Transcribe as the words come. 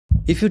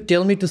If you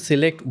tell me to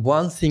select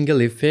one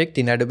single effect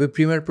in Adobe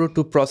Premiere Pro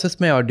to process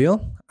my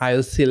audio, I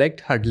will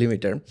select hard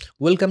limiter.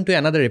 Welcome to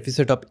another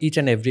episode of each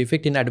and every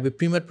effect in Adobe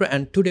Premiere Pro,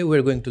 and today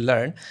we're going to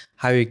learn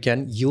how you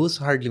can use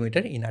hard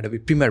limiter in Adobe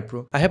Premiere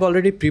Pro. I have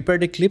already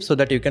prepared a clip so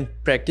that you can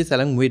practice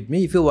along with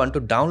me. If you want to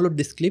download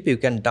this clip, you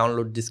can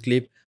download this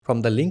clip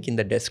from the link in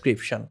the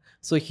description.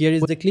 So here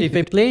is the clip. If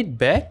I play it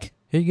back.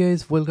 Hey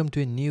guys, welcome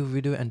to a new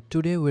video, and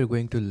today we're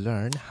going to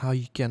learn how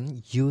you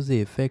can use the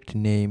effect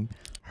name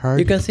hard.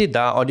 You can see the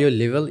audio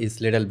level is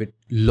little bit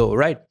low,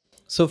 right?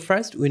 So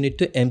first we need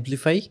to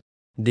amplify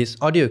this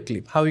audio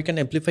clip. How you can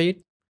amplify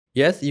it?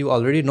 Yes, you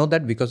already know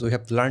that because we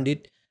have learned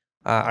it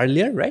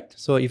earlier, right?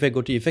 So if I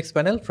go to effects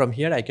panel, from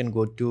here I can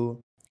go to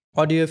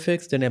audio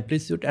effects, then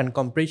amplitude and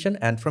compression,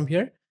 and from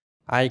here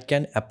I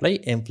can apply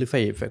amplify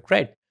effect,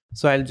 right?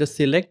 So I'll just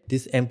select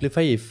this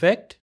amplify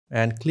effect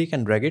and click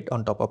and drag it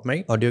on top of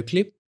my audio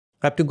clip.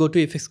 I have to go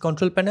to effects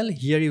control panel.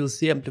 Here you will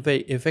see amplify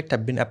effect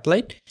have been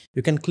applied.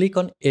 You can click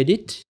on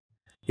edit.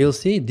 You'll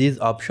see this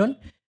option.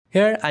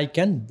 Here I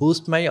can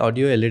boost my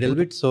audio a little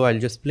bit, so I'll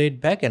just play it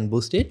back and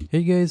boost it.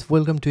 Hey guys,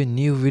 welcome to a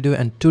new video,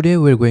 and today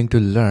we're going to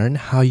learn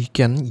how you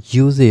can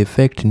use the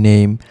effect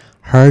name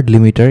hard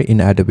limiter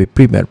in Adobe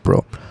Premiere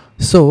Pro.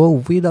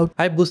 So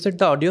I boosted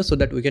the audio so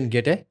that we can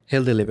get a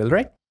healthy level,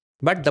 right?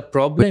 But the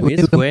problem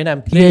is when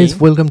I'm playing. Hey guys,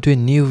 welcome to a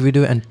new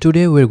video, and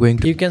today we're going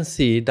to. You can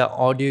see the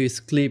audio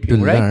is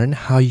clipping, right? Learn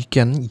how you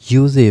can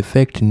use the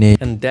effect name,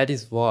 and that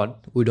is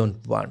what we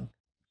don't want.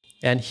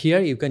 And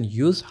here you can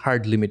use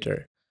hard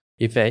limiter.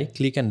 If I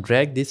click and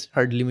drag this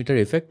hard limiter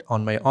effect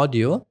on my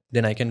audio,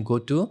 then I can go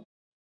to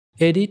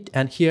edit,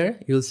 and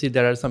here you'll see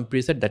there are some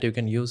presets that you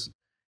can use.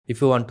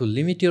 If you want to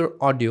limit your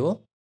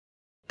audio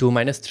to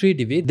 -3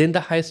 dB, then the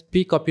highest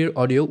peak of your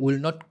audio will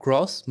not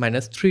cross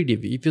 -3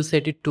 dB. If you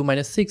set it to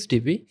 -6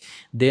 dB,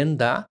 then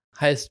the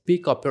highest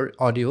peak of your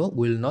audio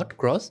will not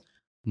cross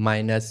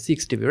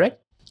 -6 dB, right?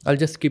 I'll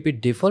just keep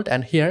it default,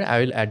 and here I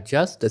will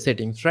adjust the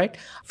settings, right?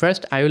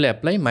 First I will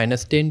apply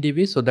 -10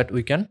 dB so that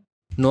we can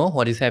know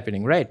what is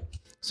happening, right?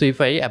 So if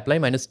I apply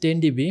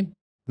 -10 dB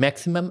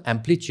maximum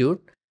amplitude,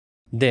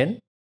 then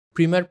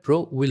Premiere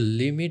Pro will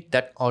limit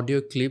that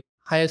audio clip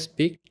highest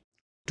peak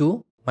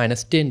to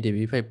 -10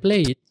 dB. If I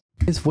play it,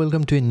 guys,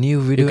 welcome to a new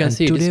video, you can and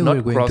see today it is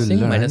not we're going to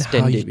learn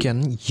 -10 how dB. you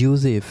can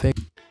use the effect.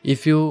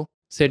 If you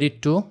set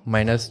it to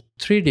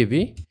 -3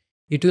 dB,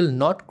 it will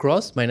not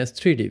cross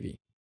 -3 dB.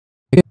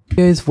 Hey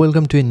guys,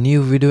 welcome to a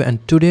new video,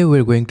 and today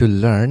we're going to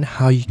learn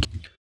how you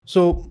can.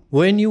 So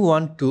when you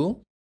want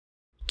to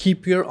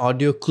keep your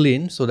audio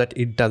clean so that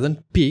it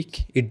doesn't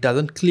peak, it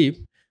doesn't clip,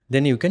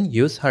 then you can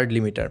use hard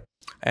limiter.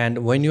 And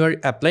when you are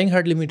applying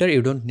hard limiter,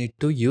 you don't need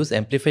to use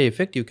amplify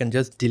effect. You can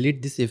just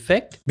delete this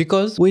effect,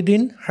 because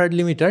within hard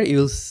limiter you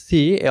will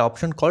see an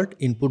option called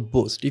input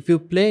boost. If you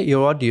play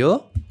your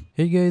audio,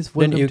 hey guys,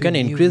 then you can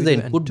increase the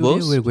input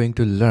boost. We're going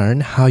to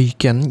learn how you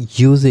can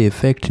use the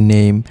effect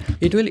name.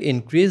 It will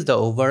increase the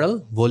overall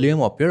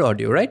volume of your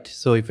audio, right?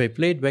 So if I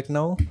play it back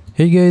now.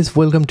 Hey guys,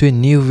 welcome to a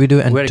new video,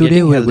 and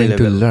today we're going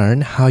to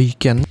learn how you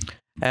can.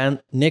 And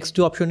next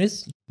two option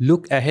is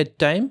look ahead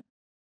time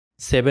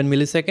 7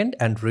 millisecond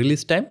and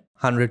release time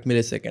 100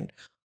 millisecond.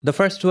 The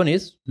first one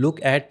is look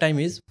ahead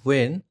time is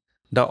when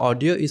the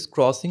audio is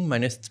crossing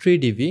 -3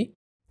 dB,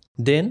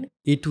 then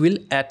it will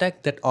attack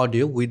that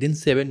audio within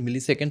 7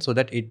 milliseconds so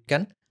that it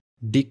can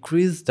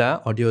decrease the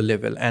audio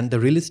level. And the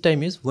release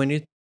time is when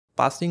it's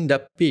passing the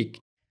peak,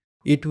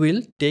 it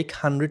will take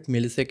 100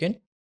 milliseconds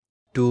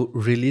to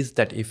release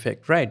that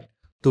effect, right?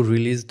 To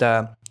release the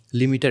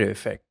limiter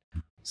effect.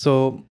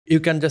 So you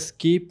can just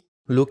keep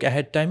look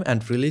ahead time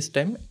and release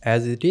time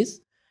as it is.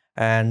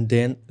 And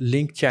then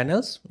link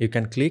channels, you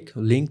can click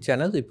link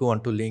channels if you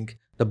want to link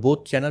the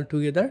both channel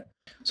together.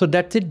 So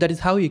that's it. That is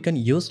how you can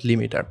use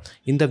limiter.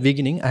 In the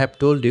beginning I have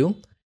told you,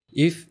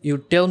 if you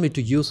tell me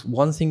to use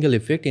one single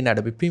effect in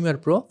Adobe Premiere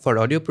Pro for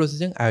audio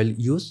processing, I will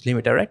use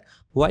limiter, right?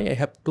 Why I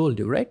have told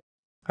you, right?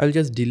 I'll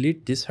just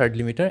delete this hard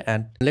limiter,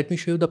 and let me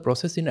show you the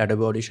process in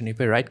Adobe Audition.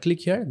 If I right click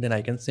here, then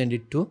I can send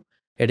it to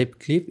edit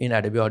clip in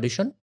Adobe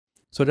Audition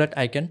so that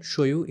I can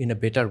show you in a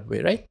better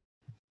way, right?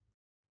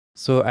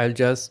 So I'll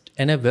just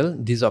enable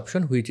this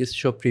option, which is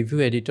show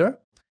preview editor,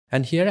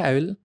 and here I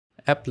will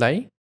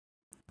apply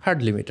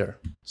hard limiter.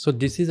 So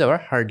this is our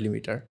hard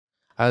limiter.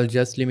 I'll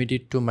just limit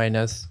it to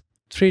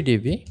 -3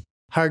 dB.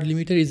 Hard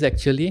limiter is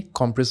actually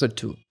compressor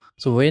too.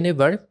 So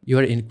whenever you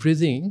are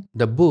increasing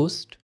the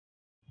boost,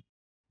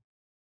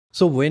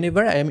 so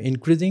whenever I am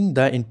increasing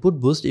the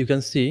input boost, you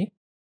can see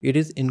it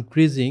is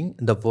increasing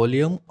the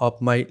volume of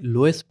my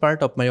lowest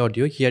part of my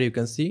audio. Here you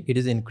can see it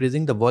is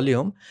increasing the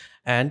volume,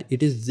 and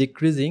it is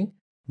decreasing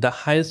the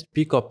highest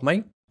peak of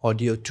my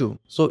audio too.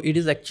 So it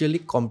is actually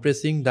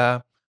compressing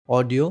the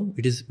audio,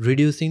 it is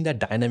reducing the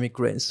dynamic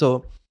range.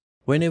 So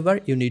whenever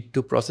you need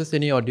to process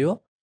any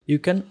audio, you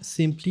can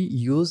simply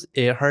use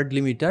a hard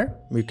limiter.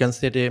 You can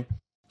set a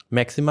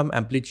maximum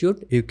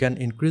amplitude, you can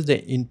increase the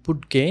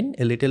input gain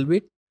a little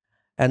bit,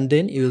 and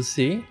then you will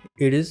see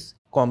it is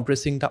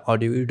compressing the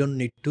audio. You don't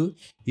need to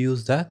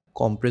use the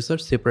compressor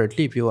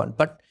separately if you want,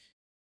 but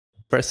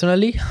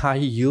Personally, I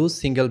use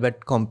single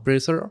bed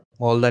compressor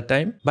all the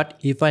time, but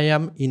if I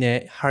am in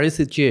a hurry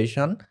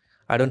situation,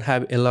 I don't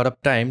have a lot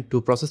of time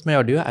to process my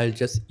audio, I'll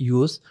just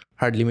use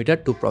hard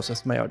limiter to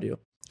process my audio.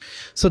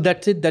 So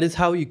that's it. That is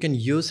how you can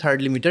use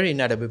hard limiter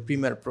in Adobe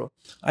Premiere Pro.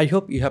 I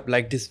hope you have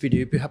liked this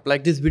video. If you have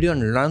liked this video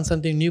and learned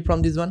something new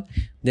from this one,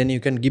 then you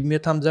can give me a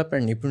thumbs up.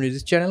 And if you in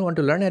this channel want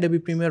to learn Adobe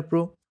Premiere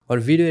Pro or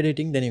video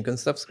editing, then you can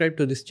subscribe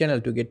to this channel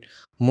to get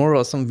more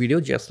awesome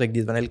videos just like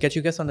this one. I'll catch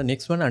you guys on the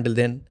next one. Until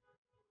then,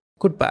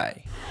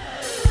 goodbye.